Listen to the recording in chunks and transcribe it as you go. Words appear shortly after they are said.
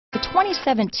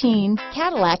2017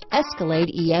 Cadillac Escalade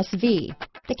ESV.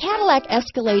 The Cadillac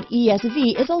Escalade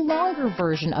ESV is a longer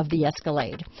version of the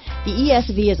Escalade. The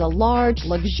ESV is a large,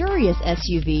 luxurious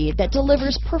SUV that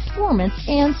delivers performance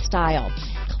and style.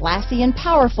 Classy and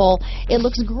powerful, it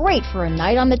looks great for a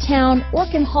night on the town or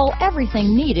can haul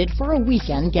everything needed for a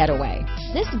weekend getaway.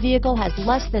 This vehicle has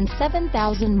less than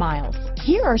 7,000 miles.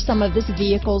 Here are some of this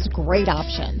vehicle's great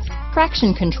options: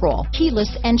 traction control,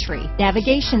 keyless entry,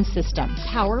 navigation system,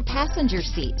 power passenger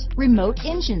seat, remote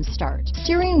engine start,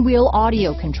 steering wheel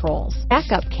audio controls,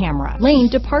 backup camera, lane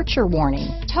departure warning,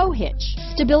 tow hitch,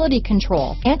 stability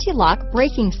control, anti-lock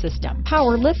braking system,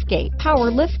 power liftgate,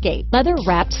 leather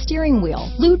wrapped steering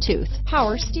wheel, Bluetooth,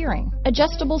 power steering,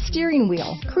 adjustable steering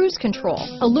wheel, cruise control,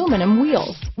 aluminum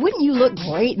wheels. Wouldn't you look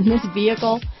great in this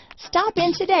vehicle? Stop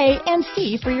in today and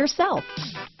see for yourself.